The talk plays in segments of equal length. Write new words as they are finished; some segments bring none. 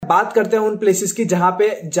बात करते हैं उन प्लेसेस की जहां पे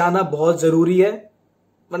जाना बहुत जरूरी है,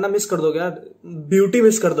 वरना मिस कर दोगे यार, ब्यूटी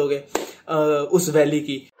मिस कर दोगे उस वैली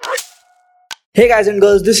की। Hey guys and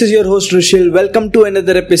girls, this is your host Rushil. Welcome to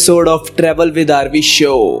another episode of Travel with RV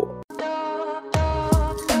Show.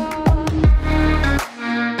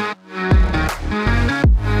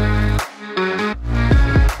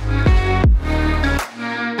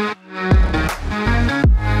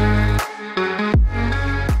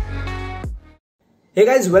 Hey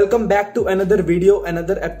guys, welcome back to another video,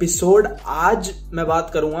 another episode. आज मैं बात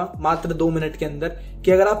करूंगा मात्र 2 मिनट के अंदर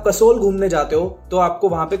कि अगर आप कसोल घूमने जाते हो तो आपको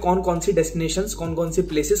वहां पे कौन कौन सी डेस्टिनेशंस, कौन कौन सी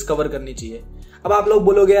प्लेसेस कवर करनी चाहिए। अब आप लोग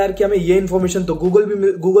बोलोगे यार कि हमें ये इन्फॉर्मेशन तो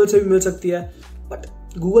गूगल से भी मिल सकती है, बट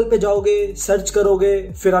गूगल पे जाओगे, सर्च करोगे,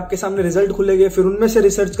 फिर आपके सामने रिजल्ट खुलेंगे, फिर उनमें से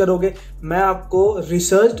रिसर्च करोगे। मैं आपको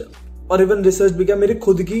रिसर्च और इवन रिसर्च भी क्या, मेरी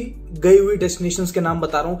खुद की गई हुई डेस्टिनेशंस के नाम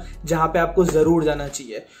बता रहा हूं जहां पे आपको जरूर जाना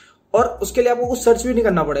चाहिए, और उसके लिए आपको कुछ सर्च भी नहीं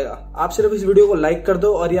करना पड़ेगा। आप सिर्फ इस वीडियो को लाइक कर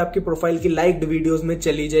दो और ये आपकी प्रोफाइल की लाइक्ड वीडियोस में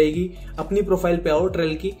चली जाएगी। अपनी प्रोफाइल पे आओ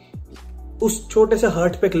ट्रेल की, उस छोटे से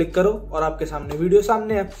हर्ट पे क्लिक करो और आपके सामने वीडियो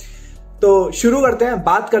सामने है। तो शुरू करते हैं,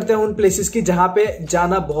 बात करते हैं उन प्लेसेस की जहां पे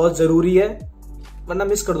जाना बहुत जरूरी है, वरना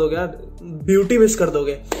मिस कर दोगे यार, ब्यूटी मिस कर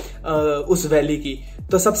दोगे उस वैली की।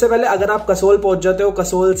 तो सबसे पहले अगर आप कसोल पहुंच जाते हो,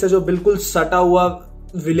 कसोल से जो बिल्कुल सटा हुआ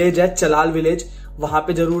विलेज है चलाल विलेज, वहां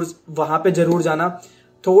पे जरूर जाना।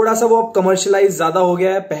 थोड़ा सा वो अब कमर्शियलाइज ज्यादा हो गया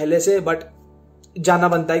है पहले से, बट जाना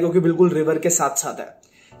बनता है क्योंकि बिल्कुल रिवर के साथ साथ है।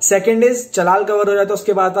 सेकेंड इज चलाल कवर हो जाता है,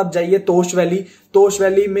 उसके बाद आप जाइए तोश वैली। तोश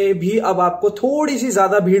वैली में भी अब आपको थोड़ी सी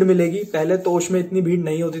ज्यादा भीड़ मिलेगी। पहले तोश में इतनी भीड़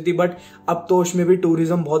नहीं होती थी, बट अब तोश में भी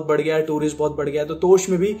टूरिज्म बहुत बढ़ गया है, टूरिस्ट बहुत बढ़ गया है, तो तोश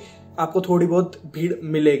में भी आपको थोड़ी बहुत भीड़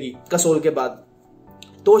मिलेगी कसोल के बाद।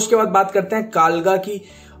 तोश के बाद बात करते हैं कालगा की,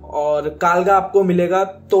 और कालगा आपको मिलेगा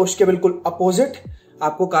तोश के बिल्कुल अपोजिट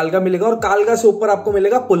आपको कालगा मिलेगा, और कालगा से ऊपर आपको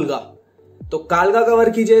मिलेगा पुलगा। तो कालगा कवर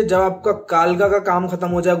कीजिए, जब आपका कालगा का काम खत्म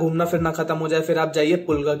हो जाए, घूमना फिरना खत्म हो जाए, फिर आप जाइए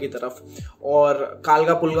पुलगा की तरफ, और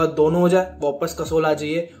कालगा पुलगा दोनों हो जाए, वापस कसोल आ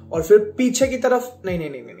जाइए, और फिर पीछे की तरफ नहीं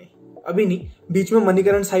अभी नहीं, बीच में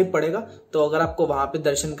मणिकरण साहिब पड़ेगा। तो अगर आपको वहां पे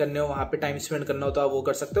दर्शन करने हो, वहां पे टाइम स्पेंड करना हो तो आप वो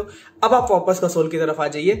कर सकते हो। अब आप वापस कसोल की तरफ आ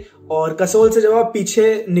जाइए, और कसोल से जब आप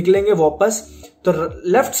पीछे निकलेंगे वापस, तो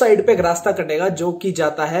लेफ्ट साइड पे एक रास्ता कटेगा जो कि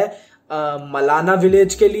जाता है मलाना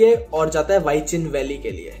विलेज के लिए और जाता है वाइचिन वैली के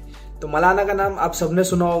लिए। तो मलाना का नाम आप सबने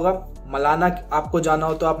सुना होगा। मलाना आपको जाना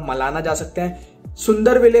हो तो आप मलाना जा सकते हैं।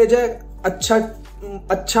 सुंदर विलेज है,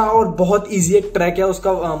 अच्छा और बहुत इजी एक ट्रैक है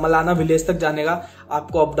उसका, मलाना विलेज तक जाने का।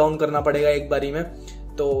 आपको अप डाउन करना पड़ेगा एक बारी में,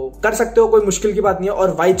 तो कर सकते हो, कोई मुश्किल की बात नहीं है।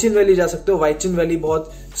 और वाइचिन वैली जा सकते हो। वाइचिन वैली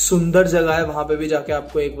बहुत सुंदर जगह है, वहां पे भी जाके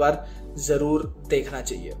आपको एक बार जरूर देखना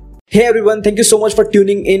चाहिए। Hey everyone, thank you so much for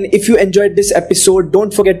tuning in. If you enjoyed this episode,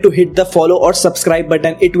 don't forget to hit the follow or subscribe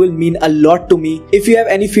button. It will mean a lot to me. If you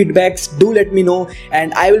have any feedbacks, do let me know,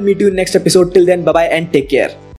 and I will meet you in next episode. Till then, bye bye and take care.